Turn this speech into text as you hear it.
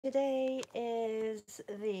Today is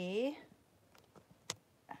the,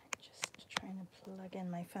 just trying to plug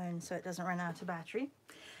in my phone so it doesn't run out of battery.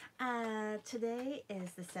 Today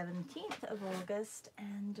is the 17th of August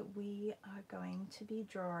and we are going to be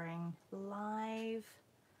drawing live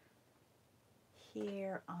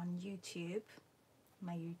here on YouTube,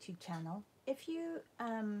 my YouTube channel. If you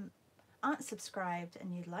aren't subscribed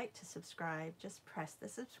and you'd like to subscribe, just press the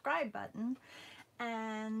subscribe button.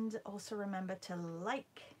 And also remember to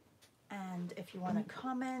like, and if you want to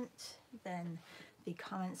comment, then the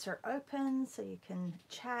comments are open so you can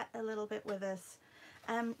chat a little bit with us.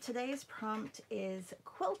 Today's prompt is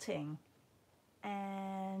quilting,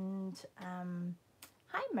 and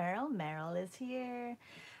hi Meryl, Meryl is here.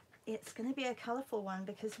 It's going to be a colorful one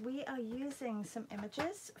because we are using some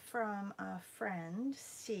images from our friend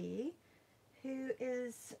C, who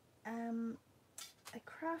is a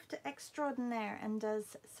craft extraordinaire and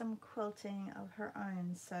does some quilting of her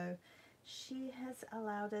own. So she has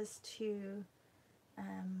allowed us to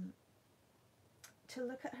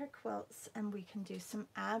look at her quilts, and we can do some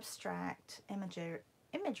abstract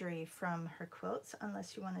imagery from her quilts,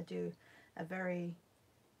 unless you want to do a very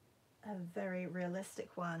realistic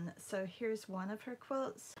one. So here's one of her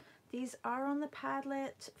quilts. These are on the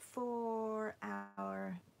Padlet for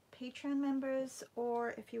our Patreon members,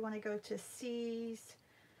 or if you want to go to C's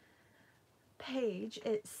page,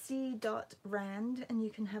 it's c.rand, and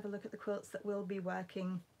you can have a look at the quilts that we'll be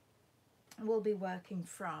working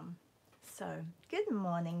from. So good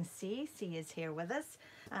morning, C. C is here with us.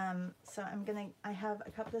 So I have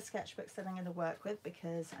a couple of sketchbooks that I'm going to work with,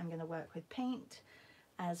 because I'm going to work with paint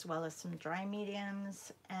as well as some dry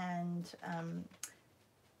mediums, and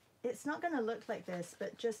it's not going to look like this,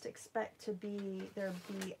 but just expect there'll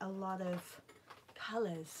be a lot of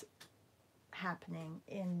colors happening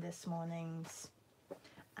in this morning's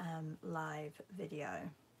live video.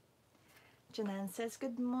 Janan says,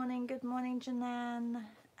 good morning, Janan.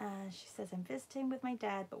 She says, I'm visiting with my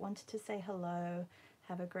dad, but wanted to say hello.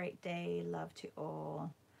 Have a great day. Love to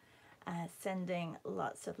all. Sending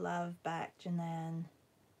lots of love back, Janan,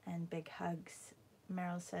 and big hugs.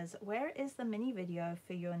 Meryl says, where is the mini video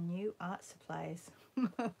for your new art supplies?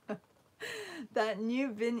 That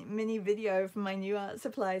new mini video for my new art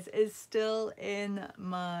supplies is still in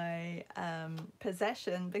my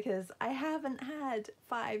possession, because I haven't had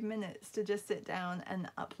 5 minutes to just sit down and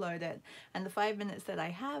upload it. And the 5 minutes that I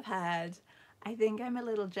have had, I think I'm a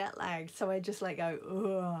little jet lagged, so I just like go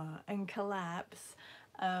ugh, and collapse.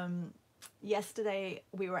 Yesterday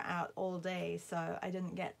we were out all day, so I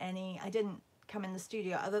didn't come in the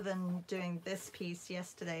studio other than doing this piece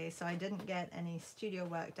yesterday, so I didn't get any studio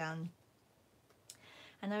work done.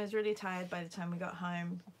 And I was really tired by the time we got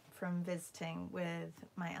home from visiting with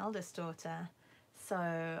my eldest daughter, so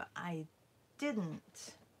I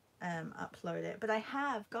didn't upload it, but I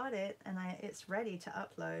have got it, and it's ready to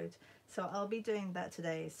upload, so I'll be doing that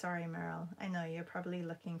today. Sorry Meryl, I know you're probably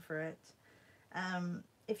looking for it.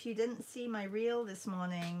 If you didn't see my reel this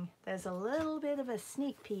morning, there's a little bit of a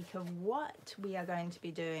sneak peek of what we are going to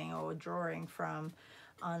be doing or drawing from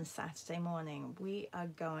on Saturday morning. We are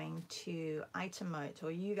going to Itemote,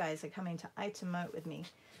 or you guys are coming to Itemote with me,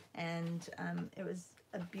 and it was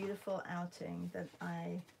a beautiful outing that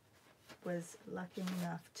I was lucky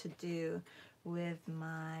enough to do with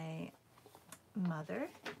my mother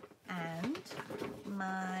and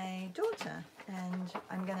my daughter, and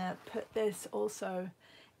I'm gonna put this also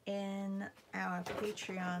in our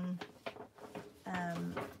Patreon.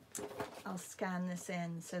 I'll scan this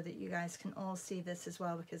in so that you guys can all see this as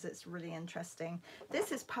well, because it's really interesting.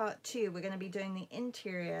 This is part 2. We're going to be doing the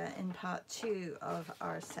interior in part 2 of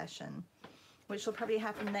our session, which will probably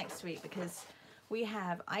happen next week, because we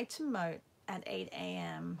have Itemote at 8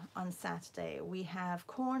 AM on Saturday. We have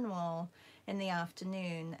Cornwall in the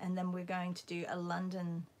afternoon, and then we're going to do a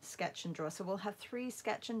London sketch and draw. So we'll have 3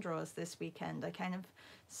 sketch and draws this weekend. I kind of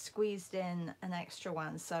squeezed in an extra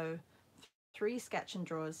one, so 3 sketch and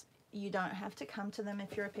draws. You don't have to come to them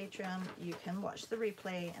if you're a Patreon. You can watch the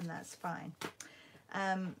replay, and that's fine.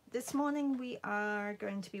 This morning we are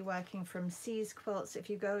going to be working from C's quilts. If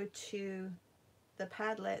you go to the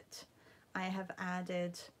Padlet, I have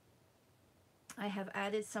added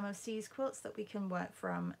some of C's quilts that we can work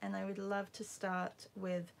from, and I would love to start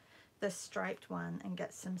with the striped one and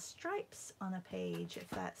get some stripes on a page, if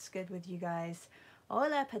that's good with you guys.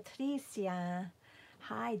 Hola Patricia.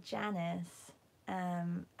 Hi Janice.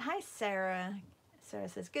 Hi Sarah. Sarah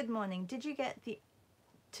says, good morning. Did you get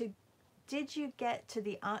to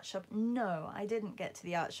the art shop? No, I didn't get to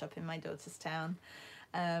the art shop in my daughter's town.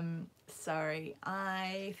 Sorry.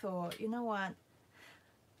 I thought, you know what?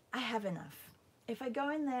 I have enough. if I go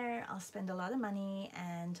in there, I'll spend a lot of money,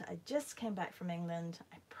 and I just came back from England.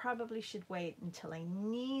 I probably should wait until I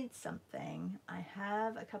need something. I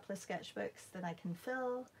have a couple of sketchbooks that I can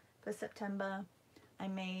fill for September. I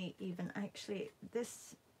may even actually,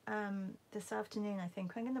 this afternoon, I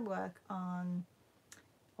think I'm going to work on,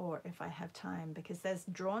 or if I have time, because there's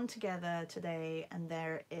Drawn Together today, and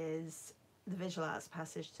there is the Visual Arts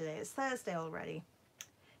passage today. It's Thursday already.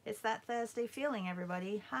 It's that Thursday feeling,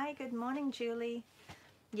 everybody. Hi, good morning, Julie.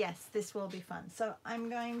 Yes, this will be fun. So I'm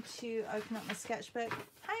going to open up my sketchbook.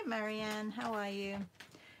 Hi, Marianne, how are you?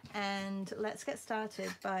 And let's get started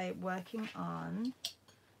by working on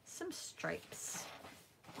some stripes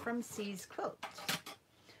from C's Quilt.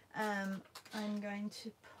 I'm going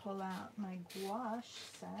to pull out my gouache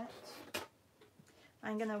set.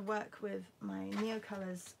 I'm going to work with my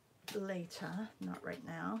Neocolors later, not right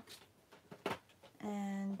now.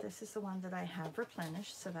 And this is the one that I have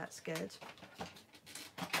replenished, so that's good.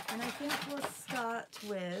 And I think we'll start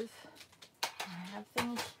with, I have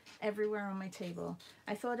things everywhere on my table.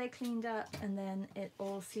 I thought I cleaned up, and then it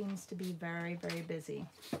all seems to be very, very busy.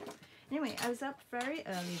 Anyway, I was up very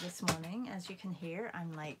early this morning. As you can hear,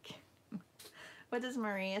 I'm like, what does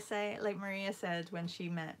Maria say? Like Maria said when she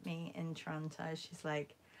met me in Toronto, she's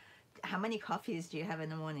like, how many coffees do you have in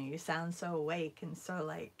the morning? You sound so awake and so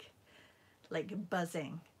like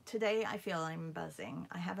buzzing. Today I feel I'm buzzing.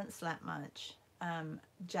 I haven't slept much.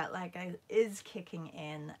 Jet lag is kicking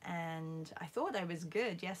in, and I thought I was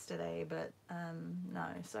good yesterday, but no.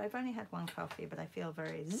 So I've only had one coffee, but I feel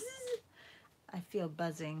very zzz. I feel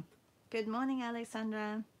buzzing. Good morning,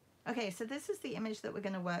 Alexandra. Okay, so this is the image that we're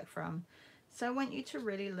going to work from. So I want you to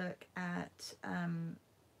really look at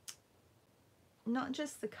not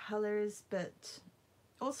just the colors, but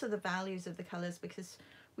also the values of the colors, because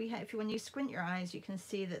we have, when you squint your eyes, you can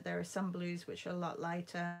see that there are some blues which are a lot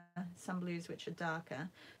lighter, some blues which are darker.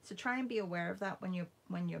 So try and be aware of that when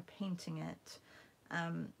you're painting it.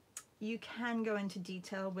 You can go into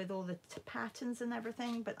detail with all the patterns and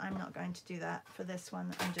everything, but I'm not going to do that for this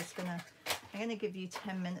one. I'm gonna give you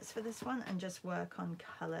 10 minutes for this one and just work on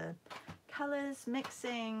colors,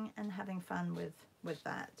 mixing, and having fun with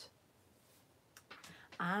that.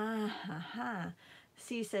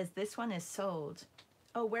 C says this one is sold.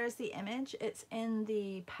 Oh, where's the image? It's in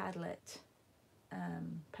the Padlet.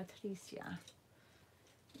 Patricia.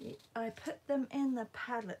 I put them in the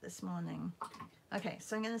Padlet this morning. Okay,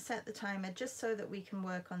 so I'm going to set the timer just so that we can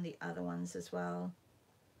work on the other ones as well.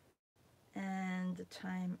 And the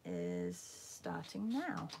time is starting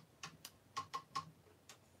now.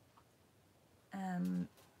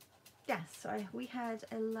 Yeah, so we had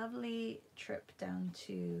a lovely trip down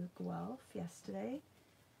to Guelph yesterday.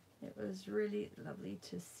 It was really lovely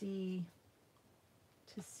to see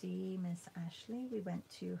Miss Ashley. We went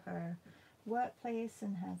to her workplace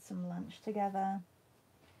and had some lunch together.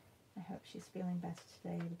 I hope she's feeling better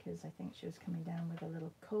today, because I think she was coming down with a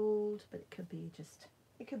little cold, but it could be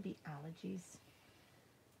allergies.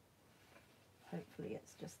 Hopefully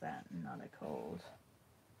it's just that, not a cold.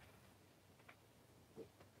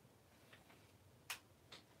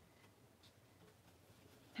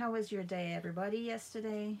 How was your day, everybody,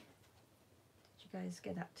 yesterday? Did you guys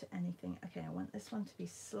get up to anything? Okay, I want this one to be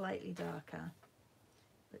slightly darker,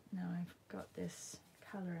 but now I've got this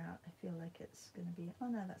color out, I feel like it's going to be, oh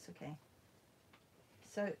no, that's okay.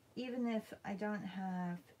 So even if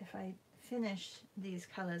I finish these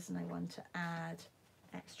colors and I want to add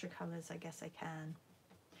extra colors, I guess I can.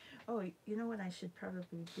 Oh, you know what I should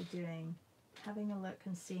probably be doing? Having a look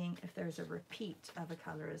and seeing if there's a repeat of a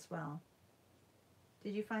color as well.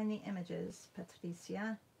 Did you find the images,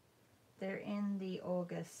 Patricia? They're in the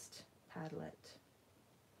August Padlet.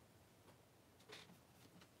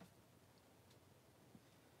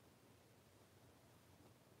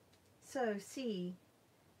 So, C,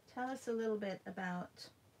 tell us a little bit about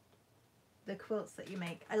the quilts that you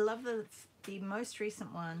make. I love the most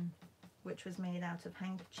recent one, which was made out of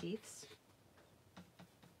handkerchiefs.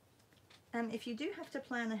 If you do have to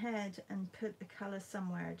plan ahead and put the color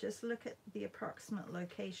somewhere, just look at the approximate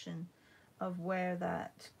location of where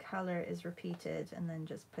that color is repeated and then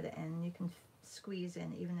just put it in. You can squeeze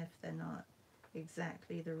in even if they're not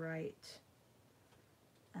exactly the right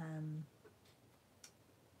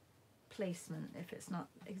placement. If it's not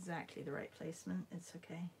exactly the right placement, it's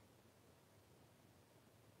okay.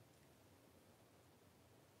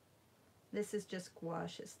 This is just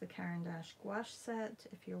gouache. It's the Caran d'Ache gouache set.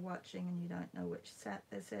 If you're watching and you don't know which set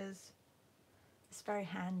this is, it's very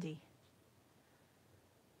handy.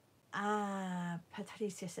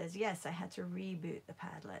 Patricia says, yes, I had to reboot the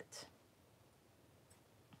Padlet.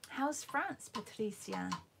 How's France, Patricia?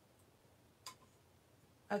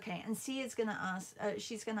 Okay, and C is gonna ask.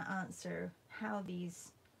 She's gonna answer how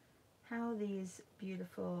these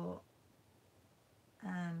beautiful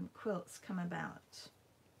quilts come about.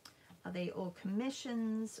 Are they all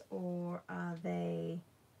commissions, or are they?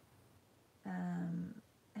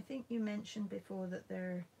 I think you mentioned before that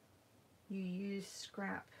you use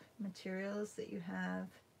scrap materials that you have,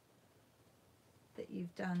 that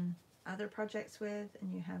you've done other projects with,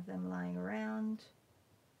 and you have them lying around.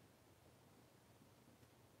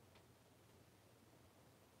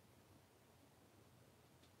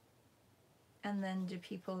 And then do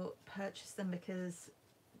people purchase them because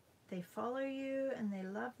they follow you and they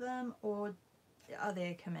love them, or are they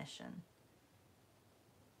a commission?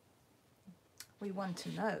 We want to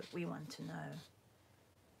know. We want to know.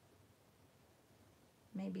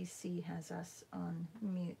 Maybe C has us on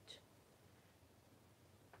mute.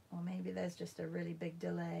 Or maybe there's just a really big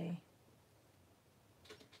delay.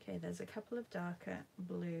 Okay, there's a couple of darker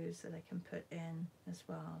blues that I can put in as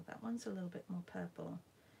well. That one's a little bit more purple.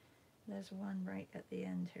 There's one right at the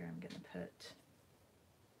end here I'm going to put.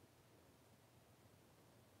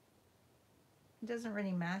 It doesn't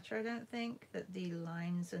really matter, I don't think, that the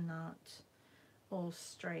lines are not all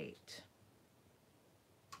straight.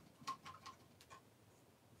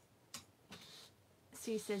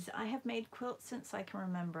 C says, I have made quilts since I can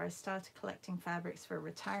remember. I started collecting fabrics for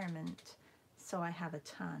retirement, so I have a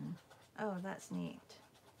ton. Oh, that's neat.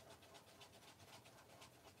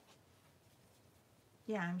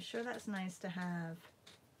 Yeah, I'm sure that's nice to have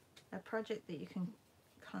a project that you can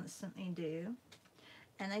constantly do.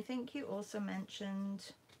 And I think you also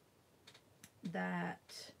mentioned that,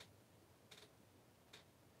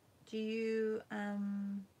 do you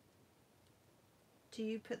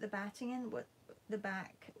put the batting in?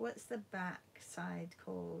 What's the back side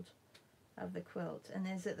called of the quilt? And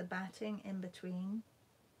is it the batting in between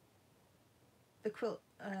the quilt?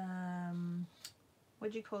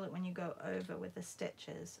 What do you call it when you go over with the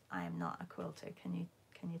stitches? I am not a quilter. Can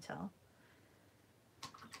you tell?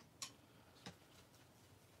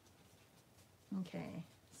 Okay,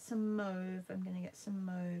 some mauve. I'm going to get some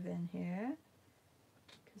mauve in here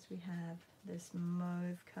because we have this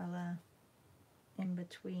mauve color in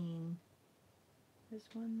between. There's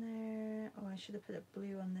one there. Oh, I should have put a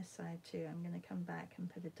blue on this side too. I'm going to come back and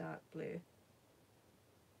put a dark blue.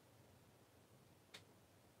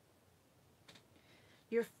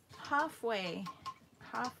 You're halfway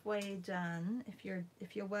done.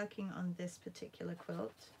 If you're working on this particular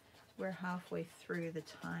quilt, we're halfway through the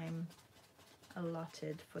time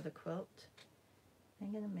allotted for the quilt.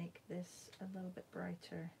 I'm going to make this a little bit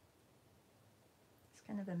brighter. It's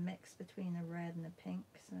kind of a mix between a red and a pink,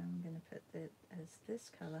 so I'm going to put it as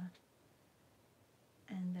this color.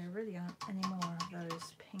 And there really aren't any more of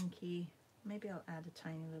those pinky. Maybe I'll add a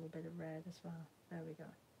tiny little bit of red as well. There we go.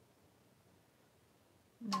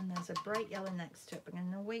 And then there's a bright yellow next to it. I'm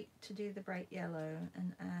going to wait to do the bright yellow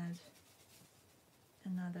and add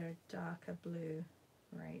another darker blue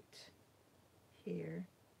right here.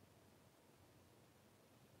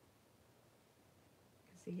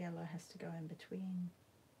 Because the yellow has to go in between.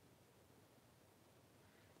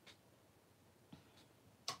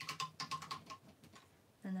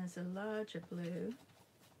 And there's a larger blue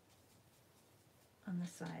on the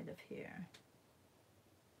side of here.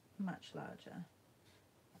 Much larger.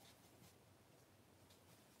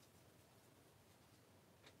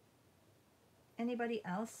 Anybody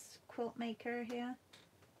else quilt maker here?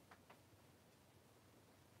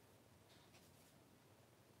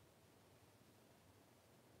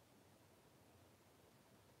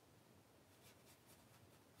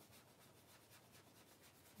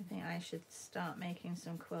 I think I should start making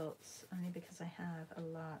some quilts, only because I have a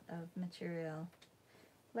lot of material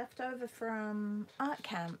left over from art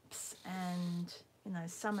camps and, you know,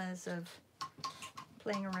 summers of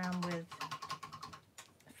playing around with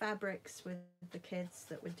fabrics with the kids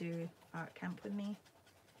that would do art camp with me.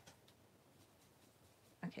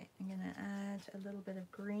 Okay, I'm gonna add a little bit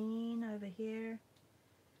of green over here.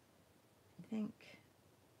 I think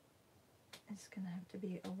it's gonna have to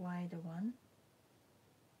be a wider one.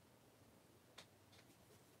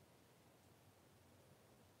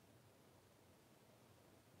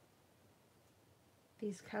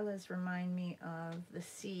 These colors remind me of the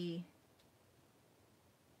sea.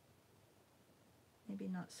 Maybe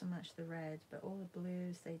not so much the red, but all the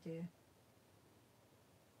blues they do.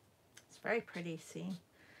 It's very pretty, see?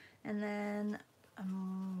 And then a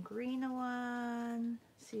greener one.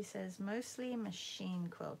 See, says mostly machine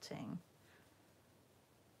quilting.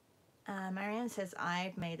 Marianne says,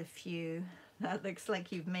 I've made a few. That looks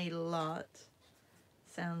like you've made a lot.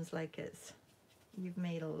 Sounds like you've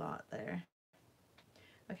made a lot there.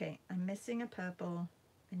 Okay, I'm missing a purple.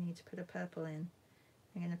 I need to put a purple in.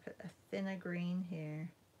 I'm going to put a thinner green here.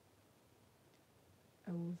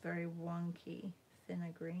 A very wonky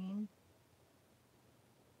thinner green.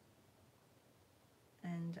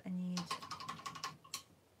 And I need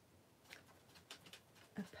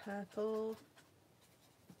a purple.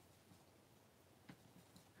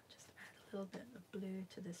 Just add a little bit of blue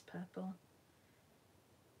to this purple.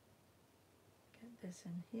 Get this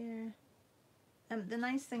in here. The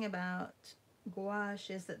nice thing about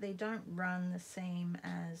gouache is that they don't run the same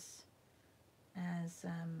as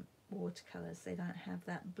watercolors. They don't have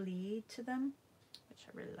that bleed to them, which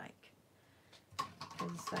I really like,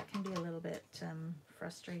 because that can be a little bit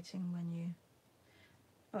frustrating when you...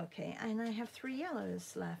 Okay, and I have 3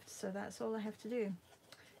 yellows left, so that's all I have to do.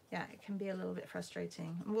 Yeah, it can be a little bit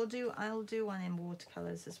frustrating. I'll do one in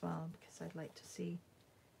watercolors as well, because I'd like to see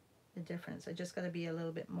the difference. I just got to be a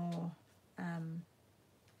little bit more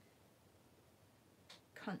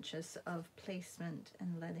conscious of placement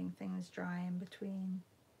and letting things dry in between.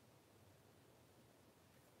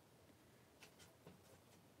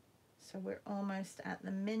 So we're almost at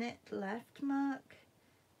the minute left mark,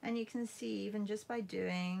 and you can see even just by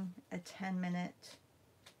doing a 10-minute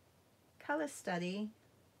color study,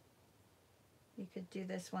 you could do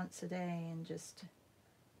this once a day and just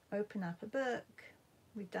open up a book.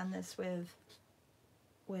 We've done this with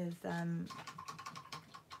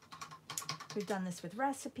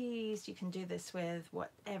recipes. You can do this with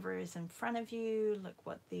whatever is in front of you. Look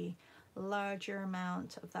what the larger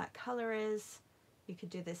amount of that color is. You could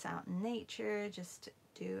do this out in nature, just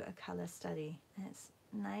do a color study. And it's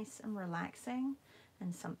nice and relaxing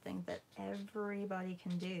and something that everybody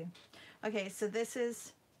can do. Okay, so this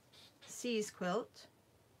is C's quilt.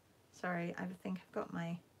 Sorry, I think I've got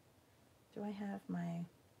my, do I have my,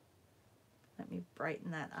 let me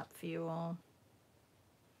brighten that up for you all.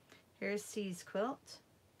 Here's C's quilt,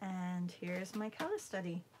 and here's my color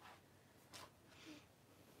study.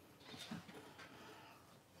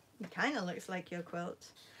 It kind of looks like your quilt.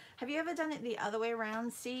 Have you ever done it the other way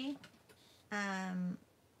around, C?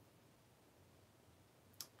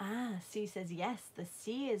 C says, yes, the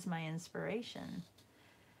sea is my inspiration.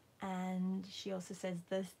 And she also says,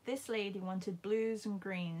 this lady wanted blues and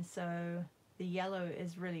greens, so the yellow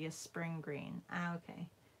is really a spring green. Ah, okay.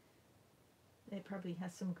 It probably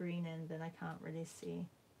has some green in that I can't really see.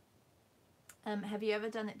 Have you ever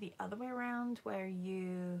done it the other way around, where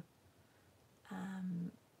you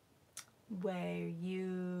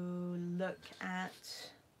look at,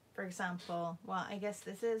 for example, well, I guess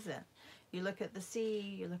this is it. You look at the sea,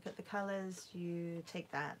 you look at the colors, you take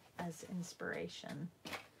that as inspiration.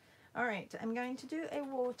 All right, I'm going to do a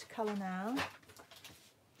watercolor now.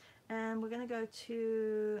 And we're going to go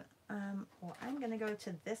to, well, I'm going to go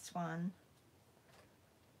to this one,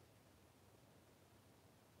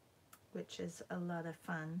 which is a lot of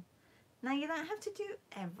fun. Now, you don't have to do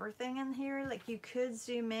everything in here. Like, you could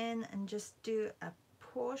zoom in and just do a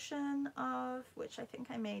portion of, which I think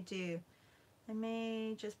I may do. I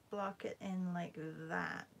may just block it in like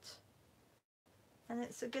that. And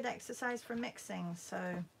it's a good exercise for mixing.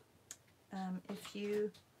 So if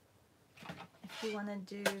you want to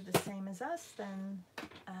do the same as us, then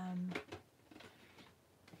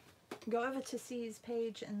go over to C's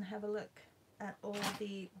page and have a look at all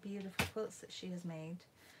the beautiful quilts that she has made.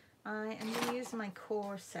 I am going to use my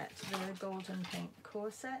core set, the golden paint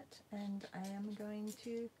core set, and I am going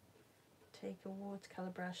to take a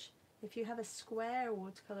watercolor brush. If you have a square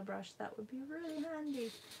watercolor brush, that would be really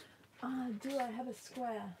handy. Do I have a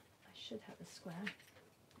square? I should have a square.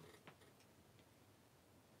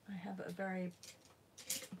 I have a very,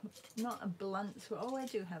 not a blunt, oh, I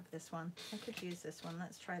do have this one. I could use this one.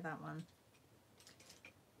 Let's try that one.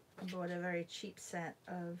 I bought a very cheap set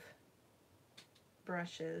of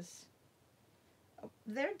brushes.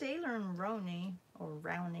 They're Daler and Rowney, or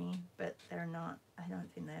Rowney, but they're not, I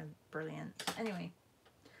don't think they're brilliant. Anyway,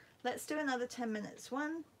 let's do another 10 minutes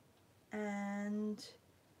one, and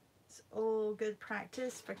it's all good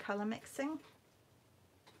practice for color mixing.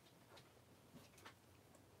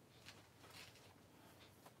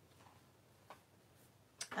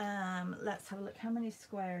 Let's have a look. How many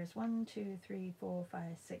squares? 1, 2, 3, 4, 5,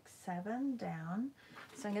 6, 7 down.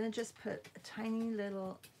 So I'm going to just put a tiny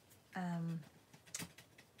little, I'm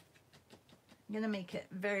going to make it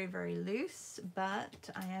very, very loose, but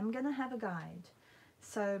I am going to have a guide.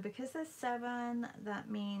 So because there's 7, that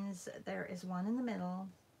means there is 1 in the middle.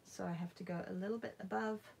 So I have to go a little bit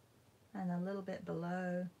above and a little bit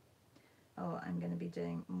below. Oh, I'm going to be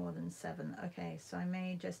doing more than 7. Okay, so I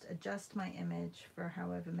may just adjust my image for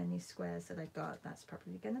however many squares that I've got. That's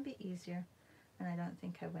probably going to be easier. and I don't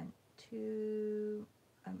think I went too,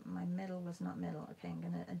 my middle was not middle. Okay, I'm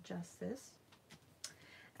going to adjust this.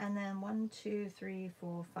 And then 1, 2, 3,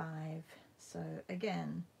 4, 5. So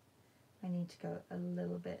again, I need to go a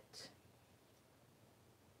little bit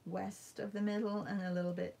west of the middle and a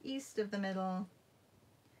little bit east of the middle.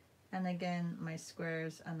 And again, my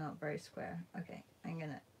squares are not very square. Okay, I'm going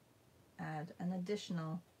to add an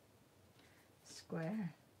additional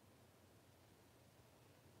square.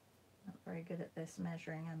 Not very good at this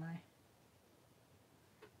measuring, am I?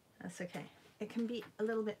 That's okay. It can be a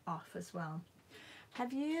little bit off as well.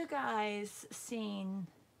 Have you guys seen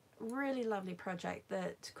a really lovely project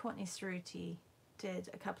that Courtney Cerruti did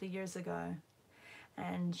a couple of years ago?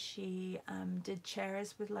 And she did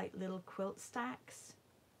chairs with like little quilt stacks.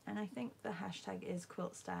 And I think the hashtag is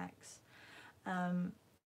quilt stacks.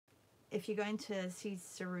 If you're going to see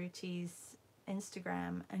Cerruti's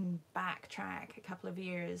Instagram and backtrack a couple of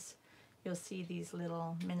years, you'll see these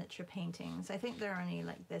little miniature paintings. I think they're only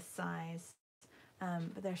like this size,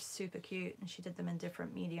 but they're super cute, and she did them in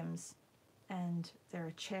different mediums. And they're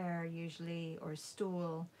a chair usually, or a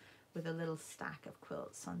stool with a little stack of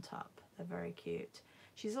quilts on top. They're very cute.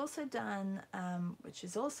 She's also done, which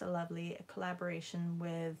is also lovely, a collaboration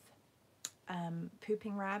with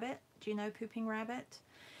Pooping Rabbit. Do you know Pooping Rabbit?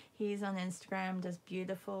 He's on Instagram, does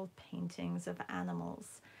beautiful paintings of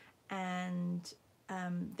animals, and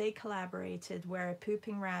they collaborated where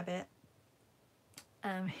Pooping Rabbit,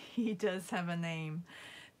 he does have a name.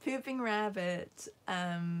 Pooping Rabbit,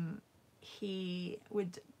 he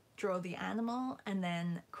would draw the animal, and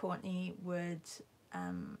then Courtney would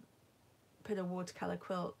put a watercolor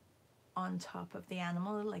quilt on top of the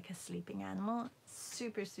animal, like a sleeping animal.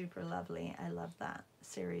 Super, super lovely. I love that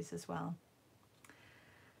series as well.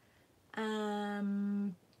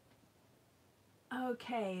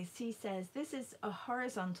 Okay, C says, this is a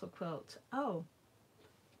horizontal quilt. Oh,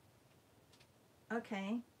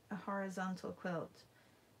 okay, a horizontal quilt.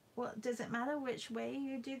 Well, does it matter which way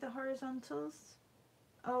you do the horizontals?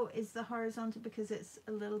 Oh, is the horizontal because it's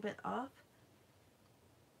a little bit off?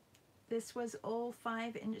 This was all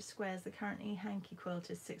 5-inch squares. The currently hanky quilt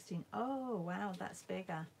is 16. Oh, wow, that's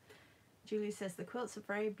bigger. Julie says, the quilts are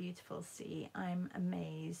very beautiful. See, I'm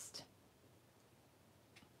amazed.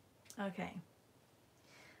 Okay.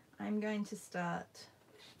 I'm going to start,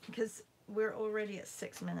 because we're already at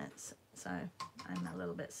 6 minutes, so I'm a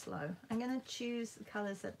little bit slow. I'm going to choose the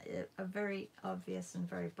colors that are very obvious and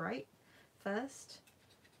very bright first,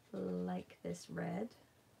 like this red.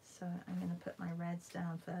 So I'm going to put my reds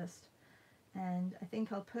down first. And I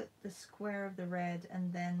think I'll put the square of the red,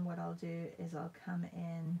 and then what I'll do is I'll come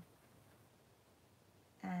in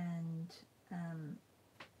and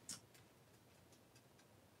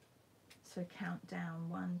so count down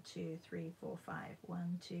 1, 2, 3, 4, 5.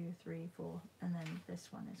 1, 2, 3, 4, and then this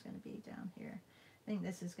one is going to be down here. I think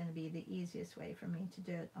this is going to be the easiest way for me to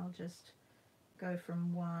do it. I'll just go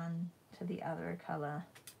from one to the other color.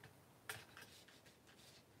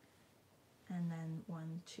 And then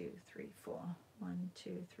 1, 2, 3, 4. 1,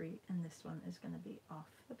 2, 3, and this one is going to be off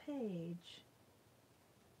the page,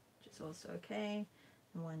 which is also okay.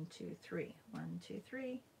 And 1, 2, 3. 1, 2,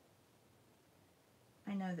 3.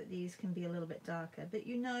 I know that these can be a little bit darker, but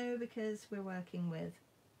you know, because we're working with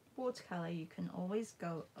watercolor, you can always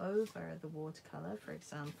go over the watercolor. For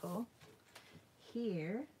example,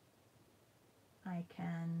 here I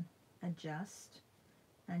can adjust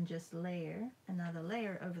and just layer another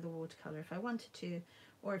layer over the watercolor if I wanted to,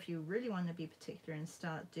 or if you really want to be particular and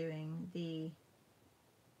start doing the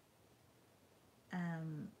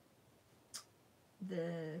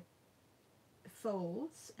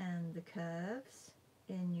folds and the curves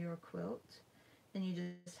in your quilt, then you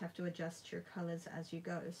just have to adjust your colors as you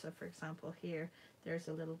go. So for example, here there's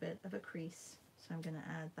a little bit of a crease, so I'm going to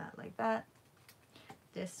add that like that.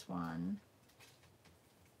 This one,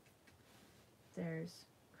 there's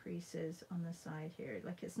creases on the side here,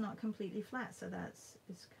 like it's not completely flat, so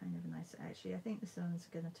it's kind of nice. Actually, I think this one's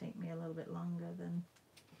going to take me a little bit longer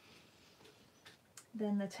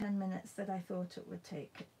than the 10 minutes that I thought it would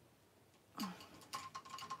take.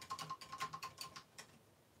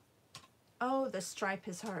 Oh, the stripe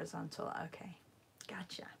is horizontal. Okay,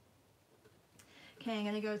 gotcha. Okay, I'm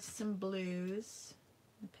going to go to some blues.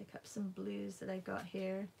 I'm going to pick up some blues that I've got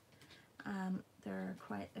here. There are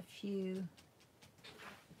quite a few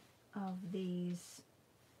of these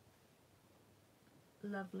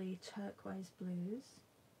lovely turquoise blues.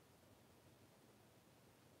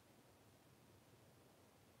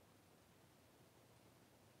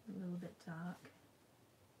 A little bit dark.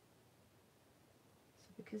 So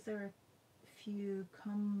because there are few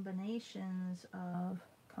combinations of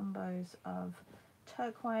combos of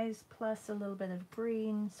turquoise plus a little bit of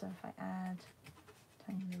green. So if I add a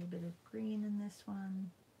tiny little bit of green in this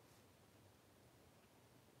one,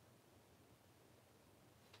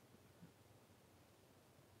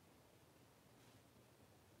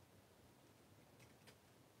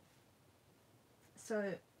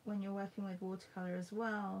 so when you're working with watercolor as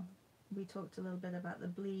well, we talked a little bit about the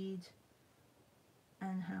bleed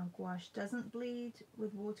and how gouache doesn't bleed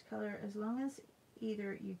with watercolor as long as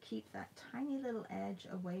either you keep that tiny little edge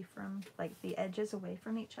away from, like the edges away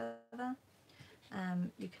from each other,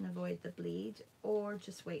 you can avoid the bleed, or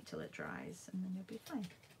just wait till it dries and then you'll be fine.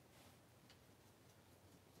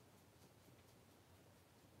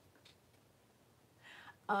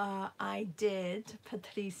 I did,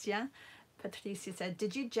 Patricia. Patricia said,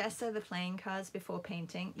 did you gesso the playing cards before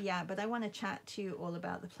painting? Yeah, but I want to chat to you all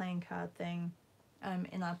about the playing card thing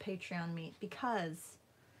in our Patreon meet, because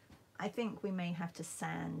I think we may have to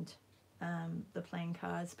sand the playing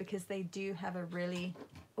cards, because they do have a really,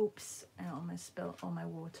 oops, I almost spilled all my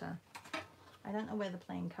water. I don't know where the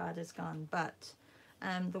playing card has gone, but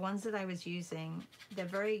the ones that I was using, they're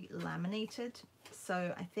very laminated,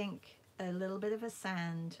 so I think a little bit of a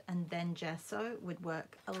sand and then gesso would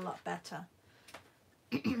work a lot better.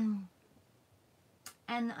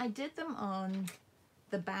 And I did them on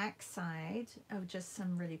the back side of just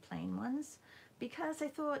some really plain ones, because I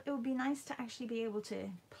thought it would be nice to actually be able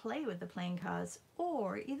to play with the playing cards,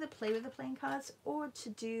 or either play with the playing cards or to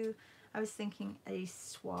do, I was thinking, a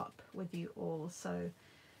swap with you all. So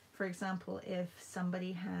for example, if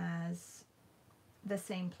somebody has the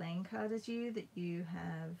same playing card as you that you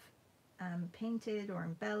have painted or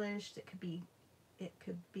embellished, it could be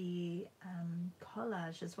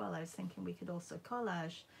collage as well. I was thinking we could also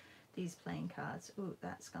collage these playing cards. Ooh,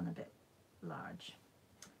 that's gone a bit large.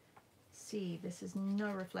 See, this is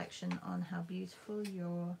no reflection on how beautiful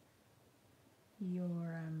your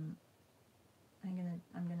I'm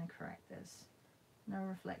gonna correct this. No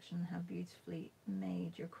reflection on how beautifully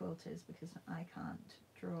made your quilt is, because I can't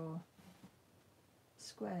draw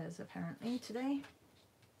squares apparently today.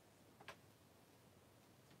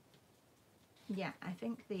 Yeah, I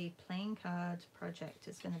think the playing card project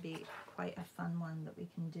is going to be quite a fun one that we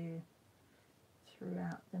can do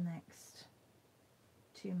throughout the next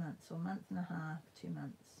 2 months, or month and a half, 2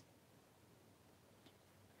 months.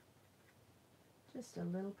 Just a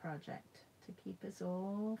little project to keep us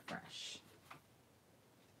all fresh.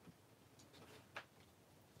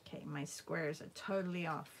 Okay, my squares are totally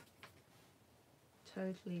off.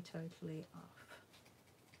 Totally off.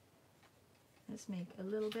 Let's make a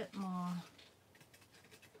little bit more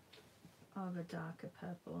of a darker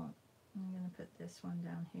purple. I'm going to put this one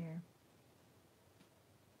down here.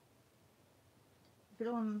 You could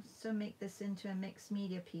also make this into a mixed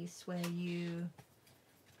media piece where you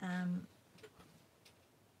add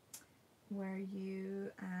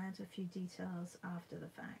a few details after the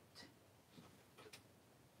fact.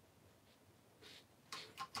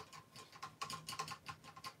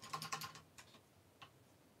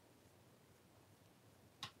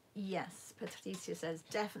 Yes, Patricia says,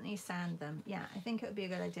 definitely sand them. Yeah, I think it would be a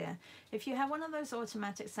good idea. If you have one of those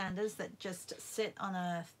automatic sanders that just sit on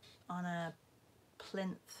a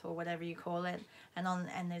plinth or whatever you call it,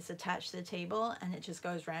 and it's attached to the table, and it just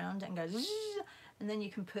goes round and goes, and then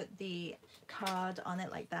you can put the card on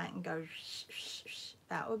it like that and go,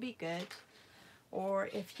 that would be good. Or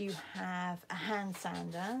if you have a hand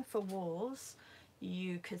sander for walls,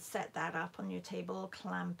 you could set that up on your table,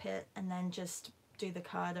 clamp it, and then just do the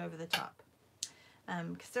card over the top,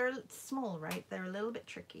 because they're small, right? They're a little bit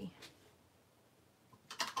tricky.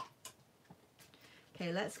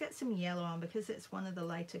 Okay, let's get some yellow on, because it's one of the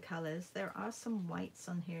lighter colors. There are some whites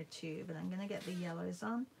on here too, but I'm going to get the yellows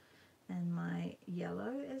on, and my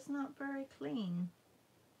yellow is not very clean.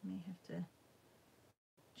 I may have to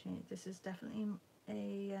change. This is definitely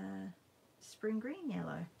a spring green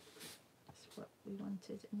yellow. That's what we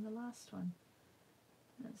wanted in the last one.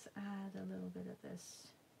 Let's add a little bit of this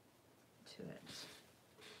to it.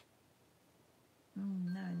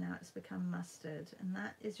 No, now it's become mustard, and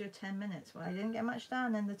that is your 10 minutes. Well, I didn't get much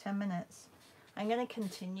done in the 10 minutes. I'm going to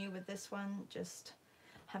continue with this one, just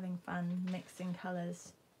having fun mixing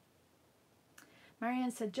colors.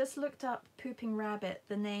 Marianne said, just looked up Pooping Rabbit.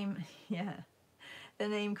 The name, yeah, the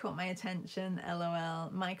name caught my attention,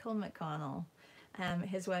 LOL. Michael McConnell.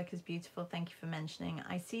 His work is beautiful, thank you for mentioning.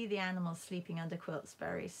 I see the animals sleeping under quilts,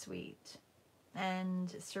 very sweet. And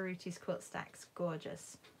Saruti's quilt stack's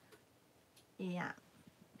gorgeous. Yeah.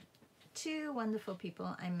 2 wonderful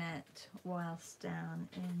people I met whilst down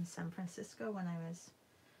in San Francisco when I was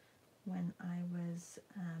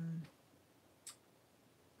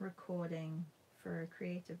recording for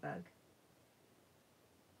Creative Bug.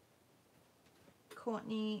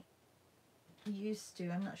 Courtney used to,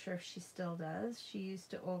 I'm not sure if she still does, she used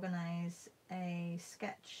to organize a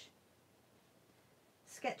sketch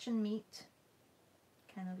and meet,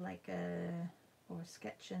 kind of like or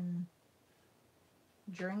sketch and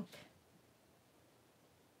drink,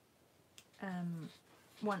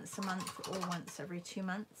 once a month or once every 2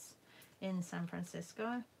 months in San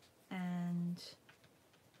Francisco. And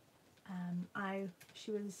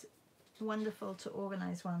she was wonderful to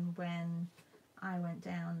organize one when I went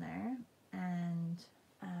down there, and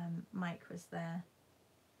Mike was there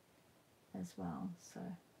as well, so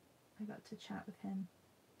I got to chat with him.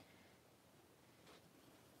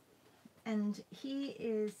 And he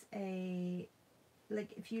is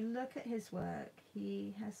like, if you look at his work,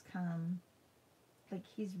 he has come, like,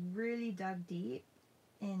 he's really dug deep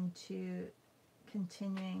into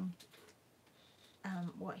continuing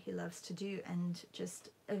what he loves to do, and just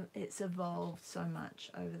it's evolved so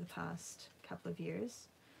much over the past couple of years.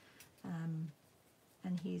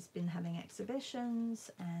 And he's been having exhibitions,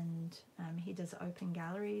 and he does open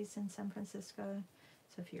galleries in San Francisco.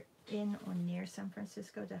 So if you're in or near San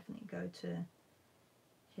Francisco, definitely go to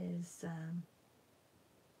his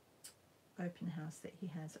open house that he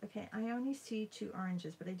has. Okay, I only see 2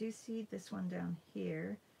 oranges, but I do see this one down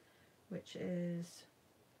here, which is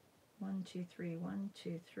 1, 2, 3, 1,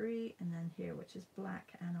 2, 3, and then here, which is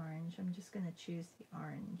black and orange. I'm just going to choose the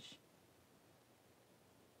orange.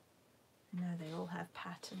 I know they all have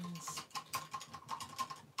patterns.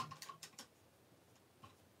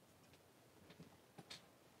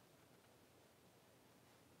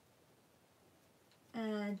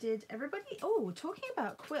 Did everybody, oh, talking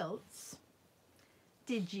about quilts,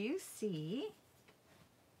 did you see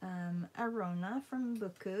Arona from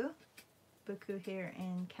Buku here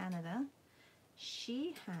in Canada?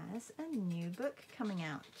 She has a new book coming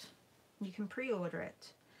out. You can pre-order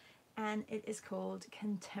it, and it is called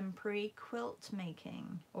Contemporary Quilt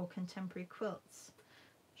Making, or Contemporary Quilts. I'm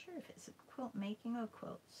not sure if it's quilt making or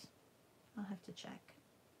quilts. I'll have to check.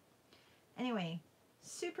 Anyway,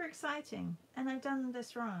 super exciting. And I've done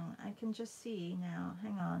this wrong. I can just see now.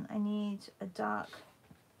 Hang on. I need a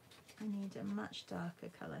much darker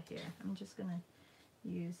color here. I'm just going to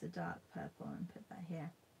use the dark purple and put that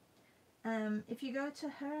here. If you go to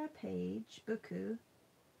her page, Buku,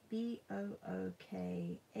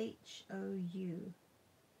 Bookhoou,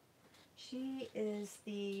 she is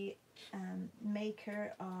the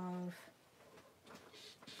maker of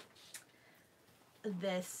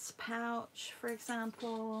this pouch, for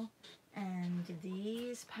example, and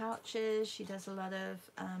these pouches. She does a lot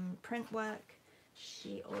of print work.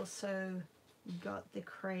 She also got the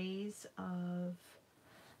craze of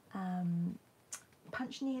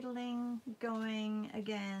punch needling going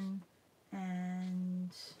again,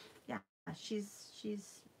 and yeah, she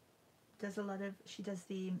does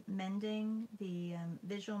the mending, the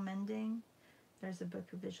visual mending. There's a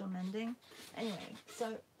book of visual mending. Anyway,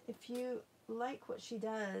 so if you like what she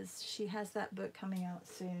does, she has that book coming out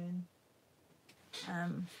soon.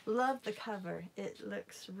 Love the cover. It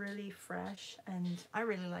looks really fresh, and I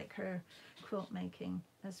really like her quilt making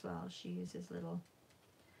as well. She uses little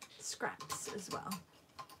scraps as well.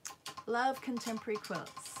 Love contemporary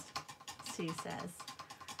quilts, Sue says.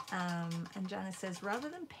 And Janice says, rather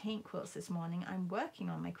than paint quilts this morning, I'm working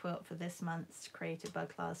on my quilt for this month's Creative Bug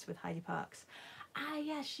class with Heidi Parks. Ah,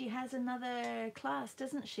 yes, she has another class,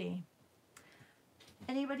 doesn't she?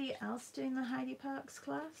 Anybody else doing the Heidi Parks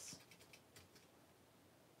class?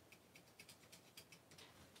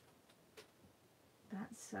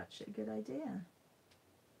 That's such a good idea.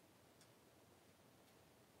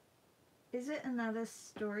 Is it another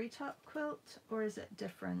story top quilt, or is it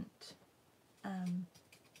different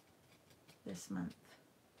this month?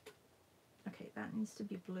 Okay, that needs to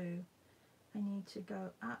be blue. I need to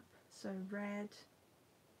go up, so red.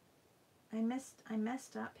 I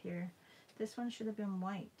messed up here. This one should have been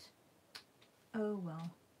white. Oh well.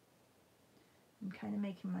 I'm kind of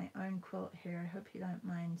making my own quilt here. I hope you don't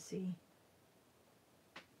mind, see.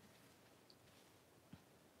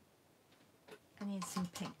 I need some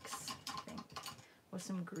pinks, I think, or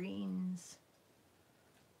some greens.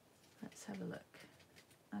 Let's have a look.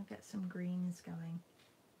 I'll get some greens going.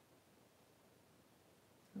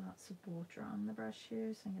 Lots of water on the brush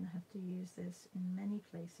here, so I'm going to have to use this in many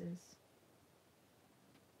places.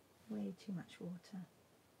 Way too much water.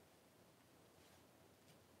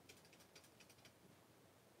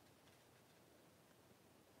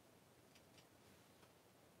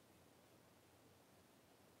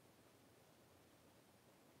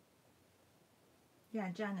 Yeah,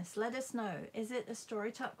 Janice, let us know. Is it a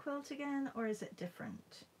story top quilt again, or is it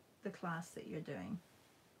different, the class that you're doing?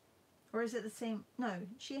 Or is it the same? No,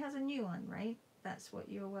 she has a new one, right? That's what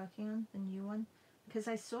you're working on, the new one? Because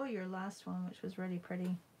I saw your last one, which was really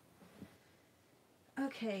pretty.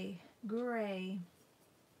 Okay, gray.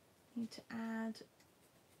 Need to add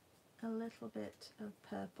a little bit of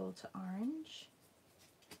purple to orange.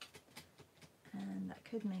 And that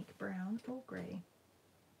could make brown or gray.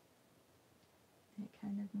 It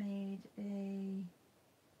kind of made a...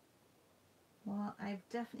 Well, I've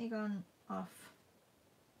definitely gone off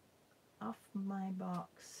my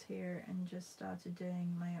box here and just started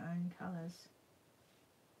doing my own colors.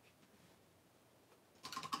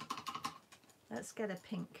 Let's get a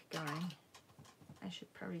pink going. I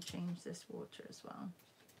should probably change this water as well.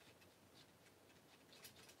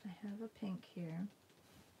 I have a pink here.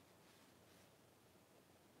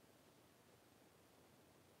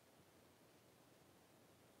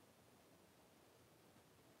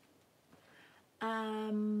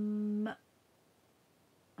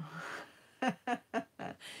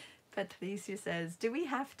 Patricia says, do we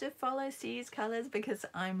have to follow C's colors? Because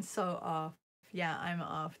I'm so off. Yeah, I'm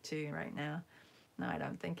off too right now. No, I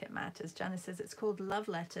don't think it matters. Janice says it's called Love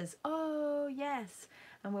Letters. Oh, yes.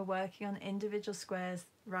 And we're working on individual squares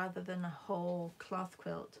rather than a whole cloth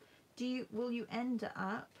quilt. Will you end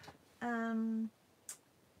up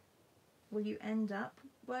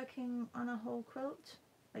working on a whole quilt?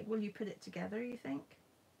 Like, will you put it together, you think?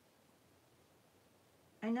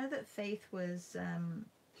 I know that Faith was,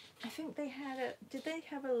 I think they had did they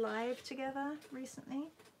have a live together recently?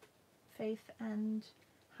 Faith and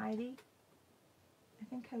Heidi? I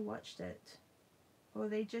think I watched it. Or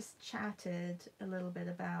they just chatted a little bit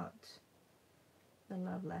about the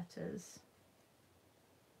love letters.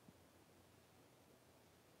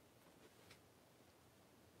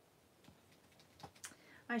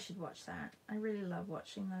 I should watch that. I really love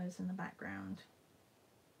watching those in the background.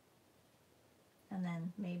 And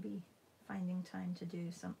then maybe finding time to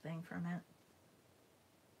do something from it.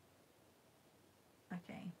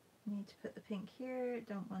 Okay, need to put the pink here.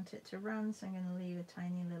 Don't want it to run, so I'm going to leave a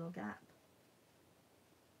tiny little gap.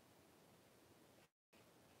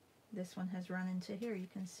 This one has run into here, you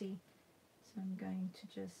can see. So I'm going to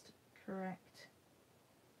just correct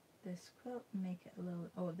this quilt and make it a little,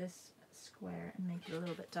 oh, this square and make it a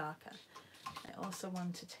little bit darker. I also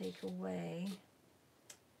want to take away,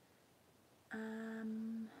 I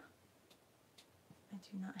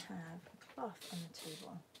do not have a cloth on the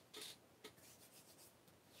table.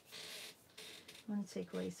 I want to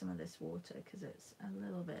take away some of this water because it's a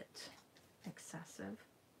little bit excessive.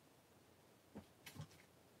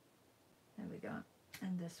 There we go.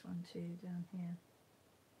 And this one too down here.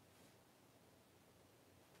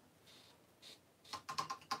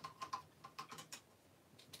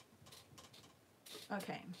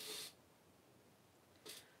 Okay.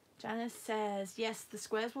 Janice says, yes, the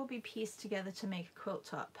squares will be pieced together to make a quilt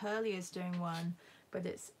top. Pearlie is doing one, but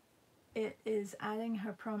it is adding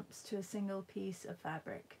her prompts to a single piece of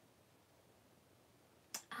fabric.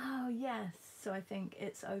 Oh, yes. So I think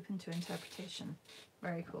it's open to interpretation.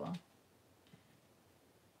 Very cool.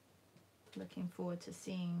 Looking forward to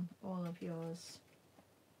seeing all of yours.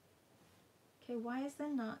 Okay, why is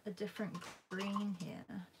there not a different green here?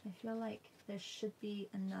 I feel like there should be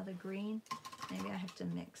another green. Maybe I have to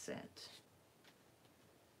mix it.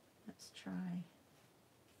 Let's try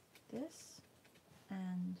this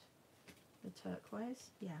and the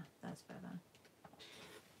turquoise. Yeah, that's better.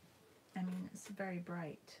 I mean, it's very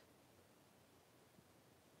bright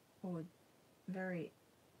or very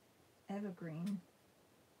evergreen.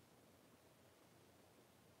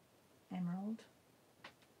 Emerald.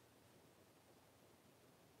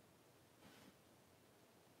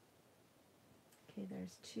 Okay,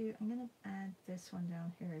 there's two. I'm going to add this one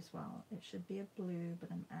down here as well. It should be a blue,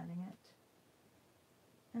 but I'm adding it.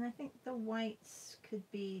 And I think the whites could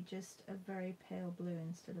be just a very pale blue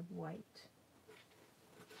instead of white.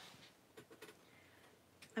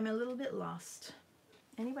 I'm a little bit lost.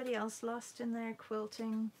 Anybody else lost in their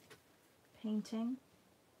quilting, painting?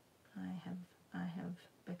 I have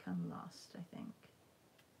become lost, I think.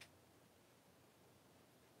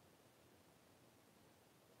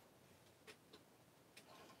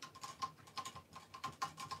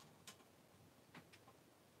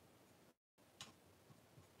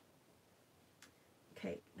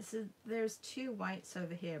 Okay, there's two whites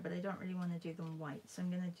over here, but I don't really want to do them white, so I'm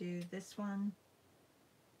going to do this one,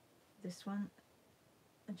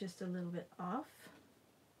 just a little bit off,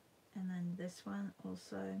 and then this one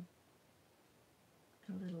also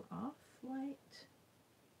a little off white.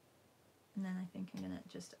 And then I think I'm going to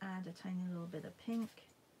just add a tiny little bit of pink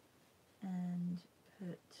and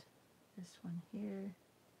put this one here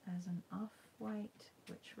as an off-white,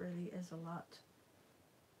 which really is a lot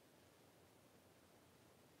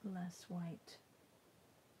less white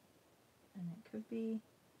than it could be.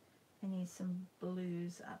 I need some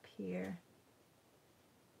blues up here.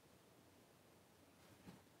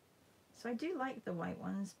 So I do like the white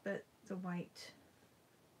ones, but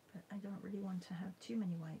I don't really want to have too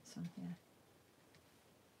many whites on here.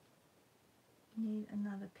 Need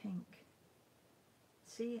another pink.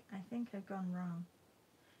 See, I think I've gone wrong.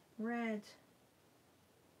 Red.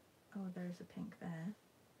 Oh, there's a pink there.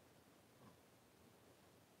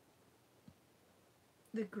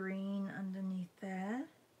 The green underneath there.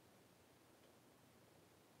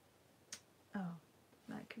 Oh,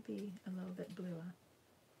 that could be a little bit bluer.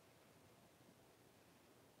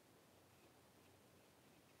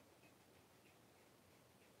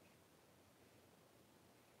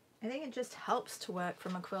 I think it just helps to work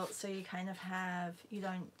from a quilt, so you kind of have, you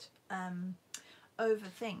don't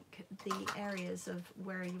overthink the areas of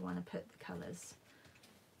where you want to put the colors.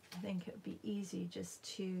 I think it would be easy just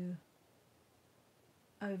to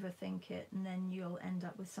overthink it, and then you'll end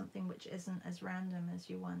up with something which isn't as random as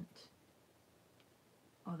you want.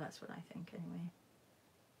 Oh, that's what I think anyway.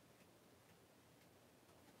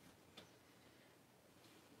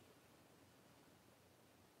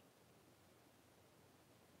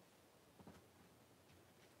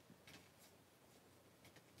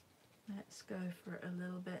 Let's go for a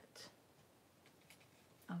little bit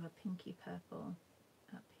of a pinky purple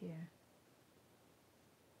up here.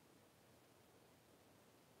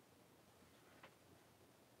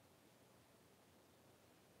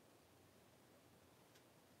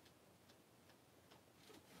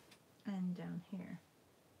 And down here,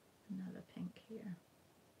 another pink here.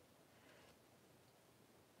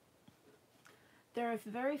 There are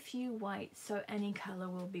very few whites, so any color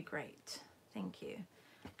will be great. Thank you.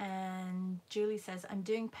 And Julie says, I'm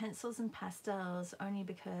doing pencils and pastels only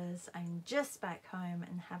because I'm just back home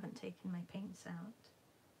and haven't taken my paints out.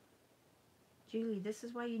 Julie, this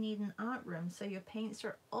is why you need an art room, so your paints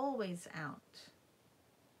are always out.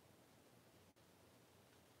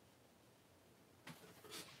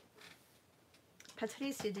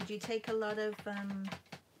 Patricia, did you take a lot of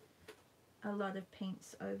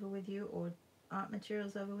paints over with you, or art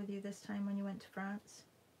materials over with you this time when you went to France?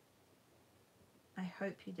 I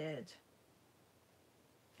hope you did.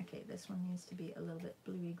 Okay, this one needs to be a little bit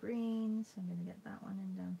bluey green, so I'm going to get that one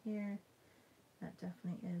in down here. That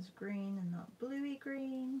definitely is green and not bluey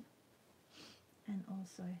green. And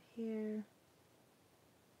also here.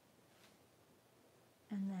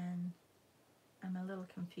 And then I'm a little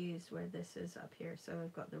confused where this is up here. So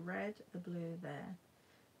I've got the red, the blue there.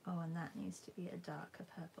 Oh, and that needs to be a darker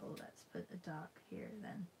purple. Let's put a dark here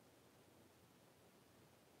then.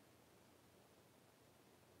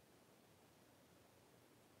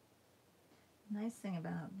 Nice thing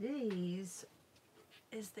about these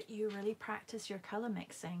is that you really practice your color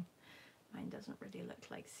mixing. Mine doesn't really look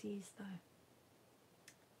like C's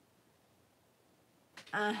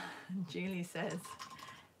though. Julie says,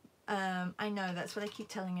 I know, that's what I keep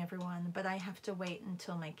telling everyone, but I have to wait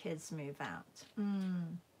until my kids move out.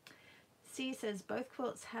 C says, both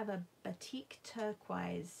quilts have a batik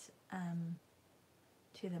turquoise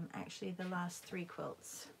to them. Actually, the last 3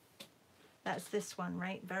 quilts. That's this one,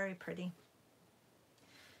 right? Very pretty.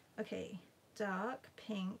 Okay, dark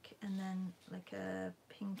pink, and then like a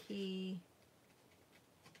pinky.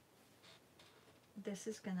 This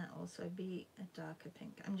is gonna also be a darker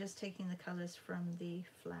pink. I'm just taking the colors from the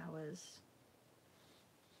flowers.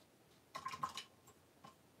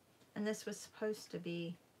 And this was supposed to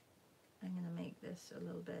be, I'm gonna make this a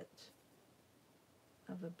little bit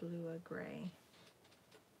of a bluer gray.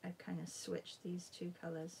 I've kind of switched these 2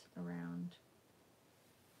 colors around.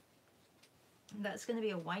 That's going to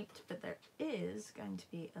be a white, but there is going to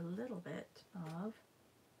be a little bit of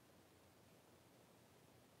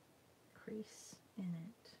crease in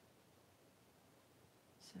it,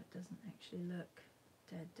 so it doesn't actually look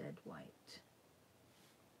dead white.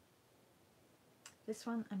 This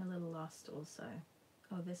one I'm a little lost also.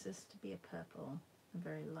 Oh, this is to be a purple, a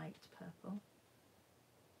very light purple.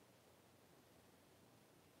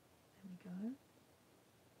 There we go.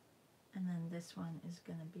 And then this one is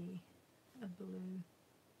going to be a blue.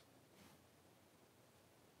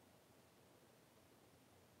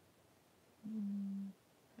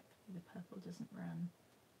 Hopefully the purple doesn't run.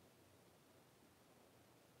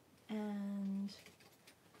 And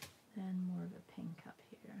then more of a pink up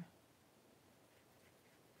here.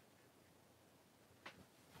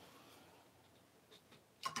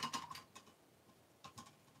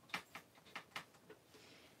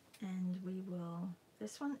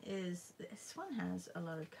 this one has a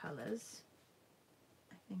lot of colors.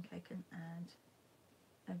 I think I can add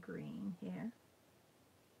a green here.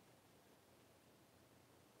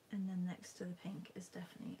 And then next to the pink is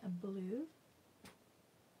definitely a blue.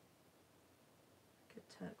 Like a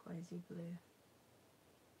turquoisey blue.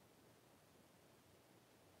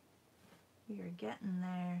 We are getting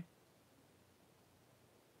there.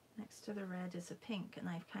 Next to the red is a pink, and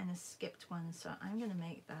I've kind of skipped one, so I'm going to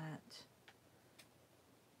make that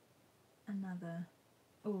another.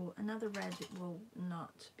 Oh, another red will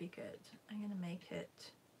not be good. I'm going to make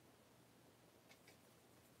it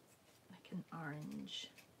like an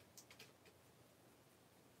orange,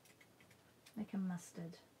 like a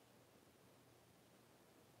mustard.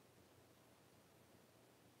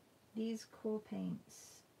 These core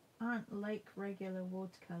paints aren't like regular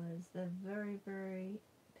watercolors. They're very, very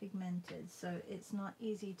pigmented, so it's not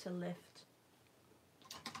easy to lift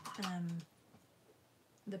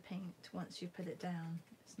the paint once you put it down.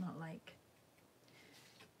 It's not like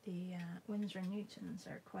the Winsor & Newtons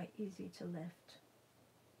are quite easy to lift.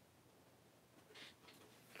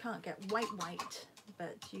 Can't get white,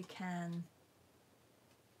 but you can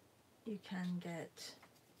get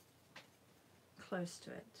close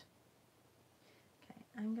to it. Okay,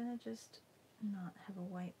 I'm gonna just not have a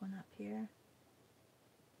white one up here.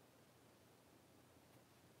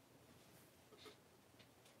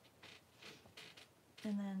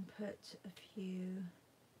 And then put a few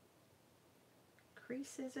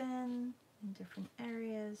creases in different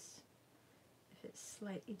areas. If it's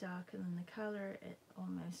slightly darker than the color, it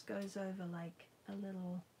almost goes over like a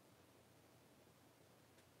little,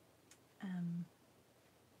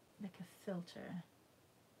 like a filter.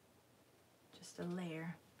 Just a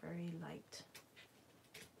layer, very light.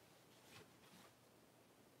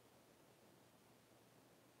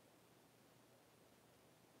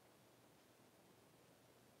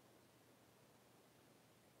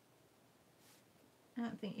 I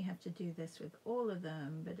don't think you have to do this with all of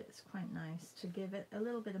them, but it's quite nice to give it a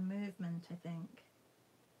little bit of movement, I think.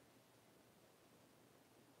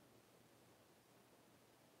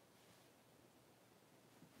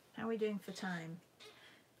 How are we doing for time?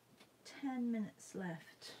 10 minutes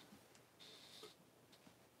left.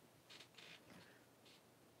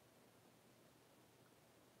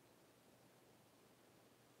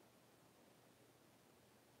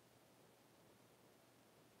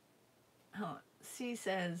 Oh, C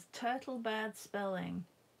says, turtle bad spelling.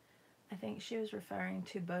 I think she was referring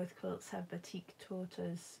to both quilts have batik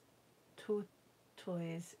tortoise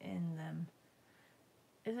in them.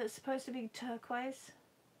 Is it supposed to be turquoise?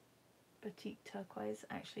 Batik turquoise?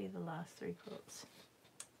 Actually, the last three quilts.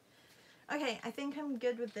 Okay, I think I'm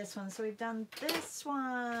good with this one. So we've done this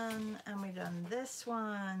one and we've done this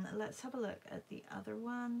one. Let's have a look at the other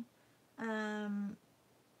one.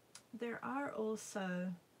 There are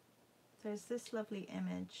also, there's this lovely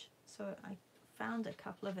image. So I found a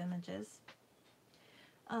couple of images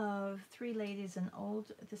of three ladies,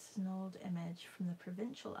 this is an old image from the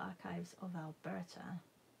Provincial Archives of Alberta,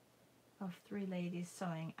 of three ladies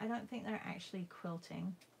sewing. I don't think they're actually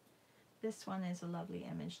quilting. This one is a lovely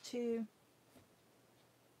image too.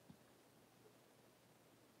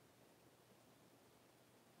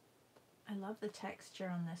 I love the texture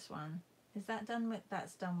on this one. Is that done with,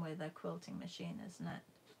 that's done with a quilting machine, isn't it?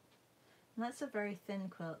 And that's a very thin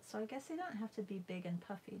quilt, so I guess they don't have to be big and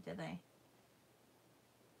puffy, do they?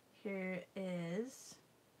 Here is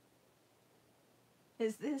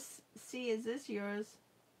this, see, is this yours?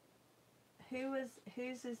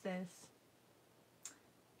 Whose is this?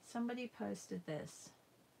 Somebody posted this.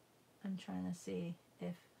 I'm trying to see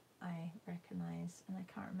if I recognize, and I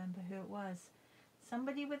can't remember who it was.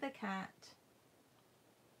 Somebody with a cat.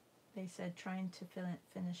 They said trying to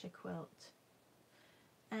finish a quilt.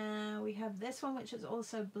 We have this one, which is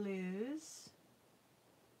also blues.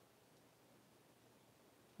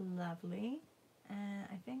 Lovely.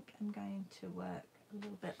 I think I'm going to work a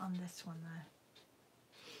little bit on this one though.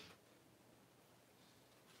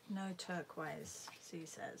 No turquoise, Sue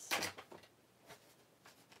says.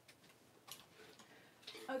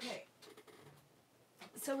 Okay.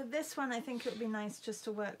 So with this one, I think it would be nice just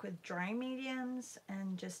to work with dry mediums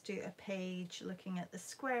and just do a page looking at the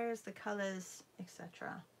squares, the colors,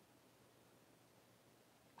 etc.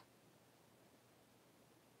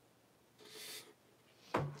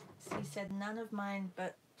 So he said none of mine,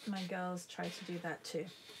 but my girls try to do that too.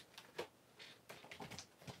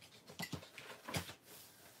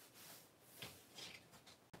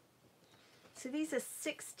 So these are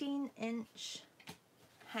 16-inch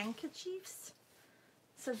handkerchiefs.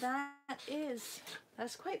 So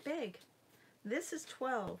that's quite big. This is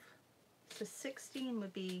 12. So 16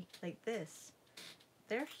 would be like this.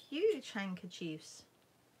 They're huge handkerchiefs.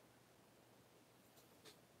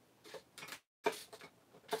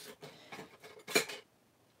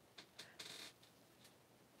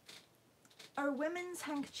 Are women's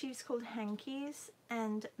handkerchiefs called hankies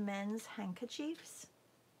and men's handkerchiefs?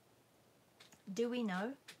 Do we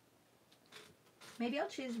know? Maybe I'll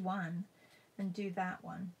choose one and do that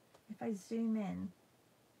one. If I zoom in,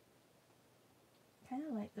 kind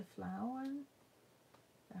of like the flower one,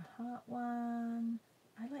 the heart one.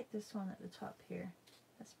 I like this one at the top here.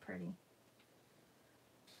 That's pretty.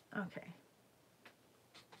 Okay.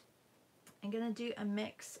 I'm gonna do a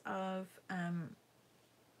mix of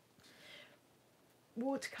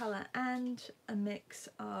watercolor and a mix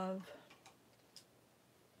of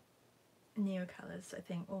neocolors, I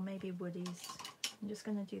think, or maybe woodies. I'm just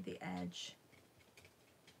gonna do the edge.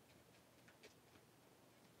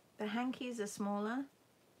 The hankies are smaller.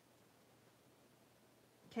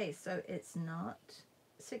 Okay, so it's not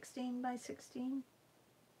 16 by 16?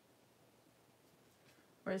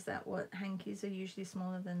 Or is that what hankies are usually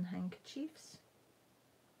smaller than handkerchiefs?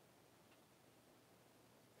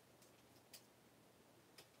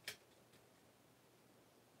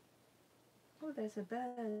 Oh, there's a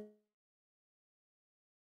bird.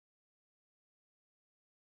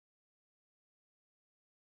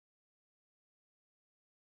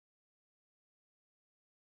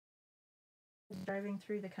 Driving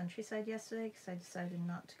through the countryside yesterday because I decided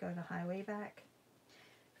not to go the highway back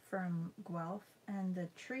from Guelph, and the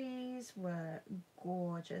trees were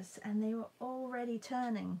gorgeous and they were already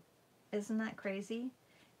turning. Isn't that crazy?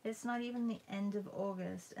 It's not even the end of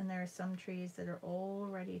August and there are some trees that are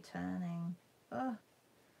already turning. Oh,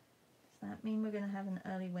 does that mean we're going to have an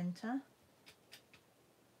early winter?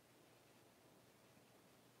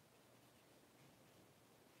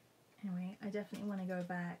 Anyway, I definitely want to go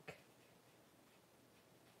back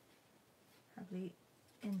probably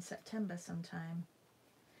in September sometime,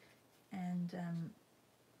 and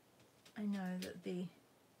I know that the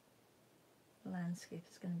landscape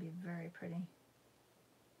is going to be very pretty.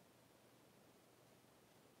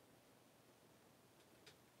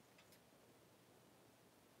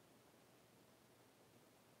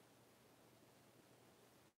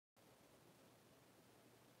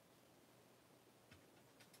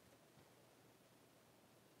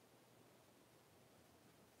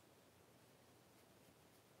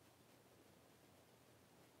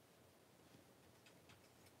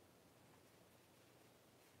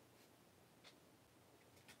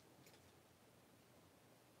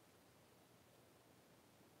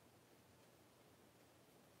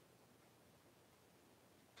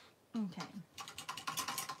 Okay,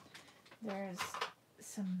 there's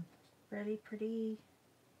some really pretty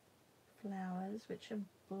flowers which are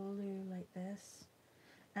blue like this.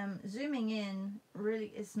 Zooming in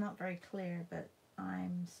really is not very clear, but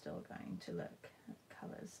I'm still going to look at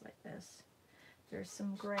colors like this. There's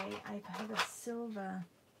some gray. I have a silver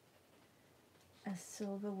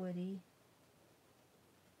woody,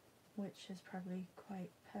 which is probably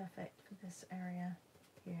quite perfect for this area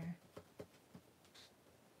here.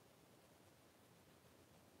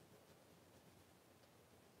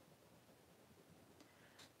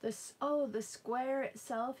 The square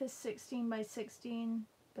itself is 16 by 16,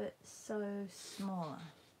 but so smaller.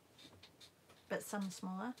 But some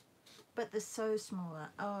smaller. But they're so smaller.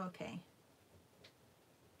 Oh, okay.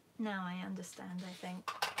 Now I understand, I think.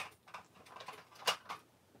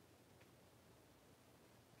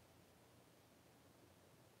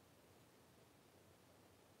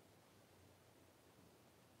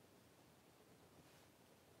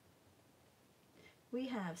 We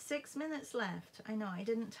have 6 minutes left. I know, I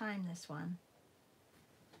didn't time this one.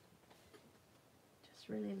 Just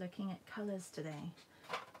really looking at colors today.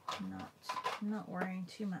 Not worrying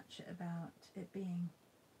too much about it being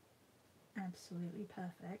absolutely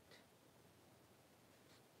perfect.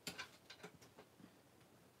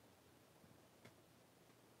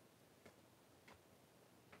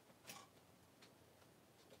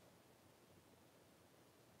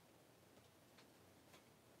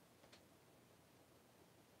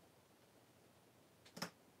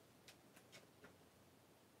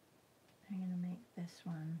 I'm going to make this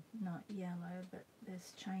one not yellow, but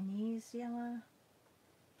this Chinese yellow,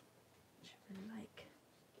 which I really like.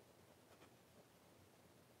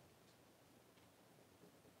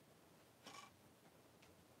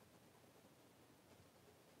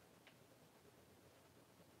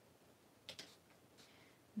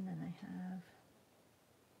 And then I have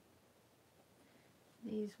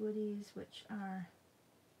these woodies, which are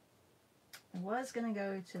I was going to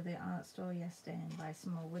go to the art store yesterday and buy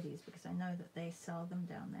some more woodies because I know that they sell them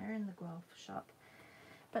down there in the Guelph shop.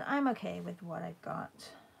 But I'm okay with what I've got.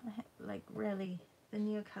 Like, really, the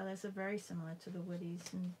new colours are very similar to the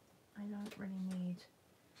woodies, and I don't really need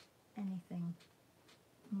anything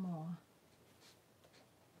more.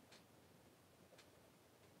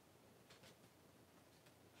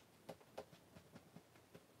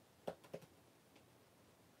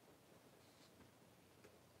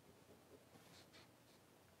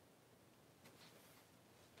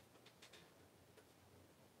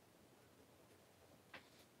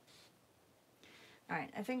 Alright,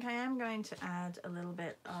 I think I am going to add a little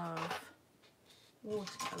bit of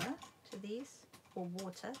watercolour to these, or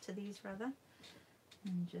water to these rather,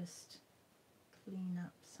 and just clean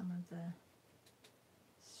up some of the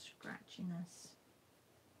scratchiness.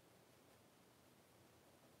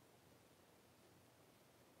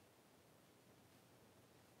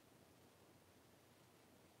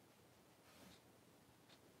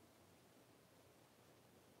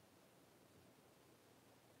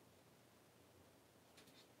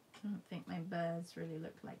 I don't think my birds really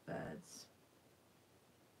look like birds.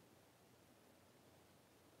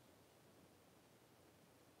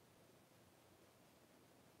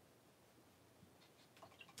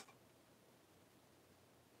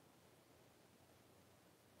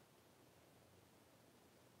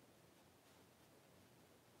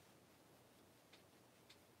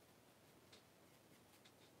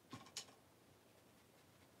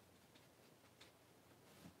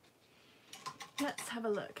 Let's have a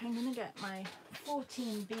look. I'm going to get my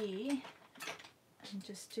 14B and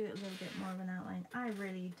just do a little bit more of an outline. I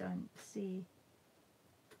really don't see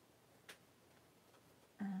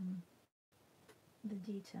the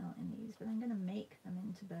detail in these, but I'm going to make them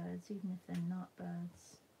into birds even if they're not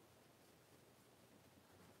birds.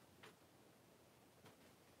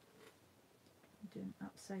 Do an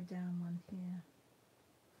upside down one here.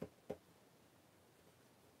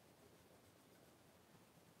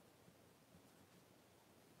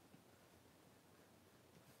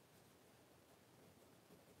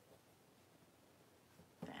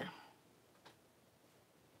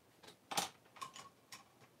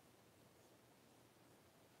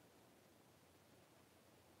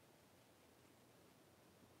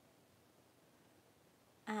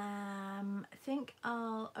 I think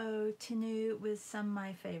I'll owe Tinu with some of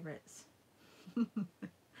my favorites.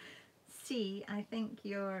 C, I think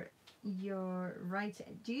you're right.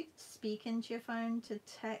 Do you speak into your phone to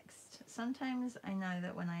text? Sometimes I know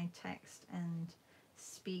that when I text and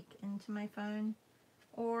speak into my phone,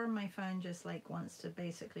 or my phone just like wants to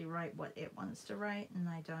basically write what it wants to write, and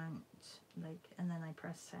I don't, like, and then I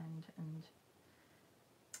press send and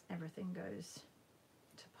everything goes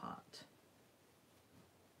to pot.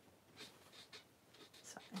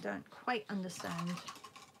 So I don't quite understand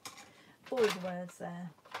all the words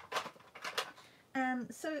there.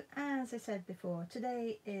 So as I said before,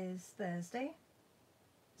 today is Thursday.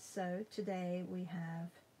 So today we have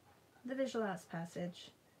the Visual Arts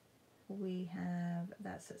Passage. We have,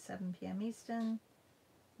 that's at 7 p.m. Eastern.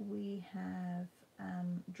 We have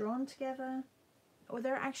Drawn Together. Or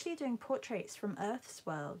they're actually doing portraits from Earth's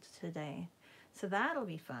World today. So that'll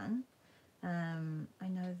be fun. I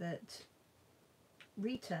know that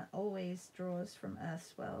Rita always draws from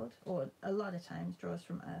Earth's World, or a lot of times draws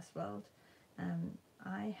from Earth's World.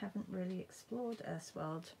 I haven't really explored Earth's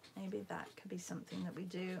World. Maybe that could be something that we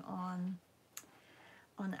do on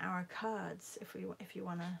our cards if you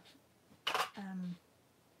want to.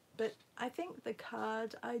 But I think the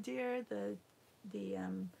card idea, the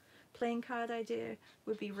playing card idea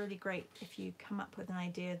would be really great if you come up with an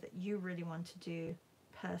idea that you really want to do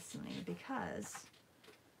personally, because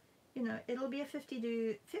you know it'll be a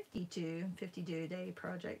 52 day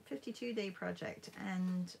project,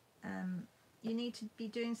 and you need to be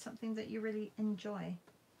doing something that you really enjoy.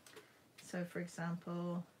 So for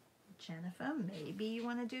example, Jennifer, maybe you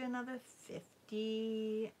want to do another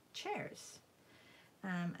 50 chairs.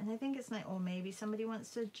 And I think it's nice, or maybe somebody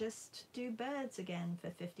wants to just do birds again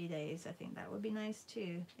for 50 days. I think that would be nice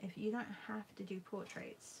too. If you don't have to do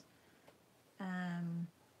portraits.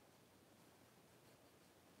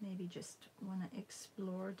 Maybe just want to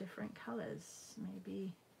explore different colors.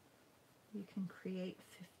 Maybe you can create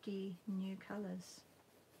 50 new colors.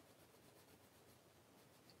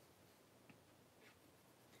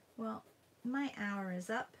 Well, my hour is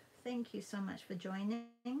up. Thank you so much for joining.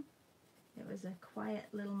 It was a quiet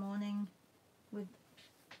little morning with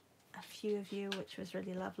a few of you, which was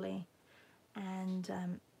really lovely. And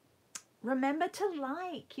remember to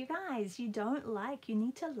like, you guys. You don't like, you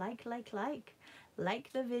need to like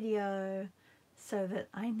the video, so that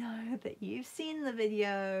I know that you've seen the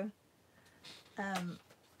video.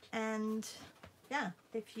 And yeah,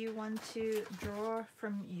 if you want to draw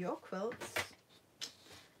from your quilts,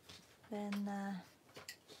 then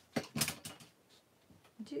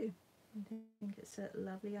do. I think it's a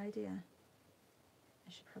lovely idea.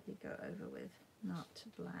 I should probably go over with not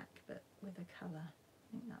black but with a colour.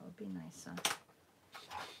 I think that would be nicer.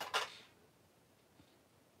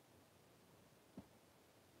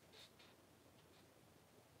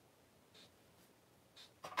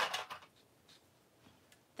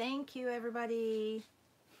 Thank you, everybody.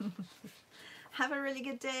 Have a really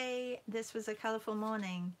good day. This was a colourful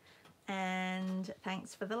morning, and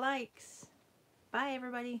thanks for the likes. Bye,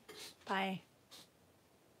 everybody. Bye.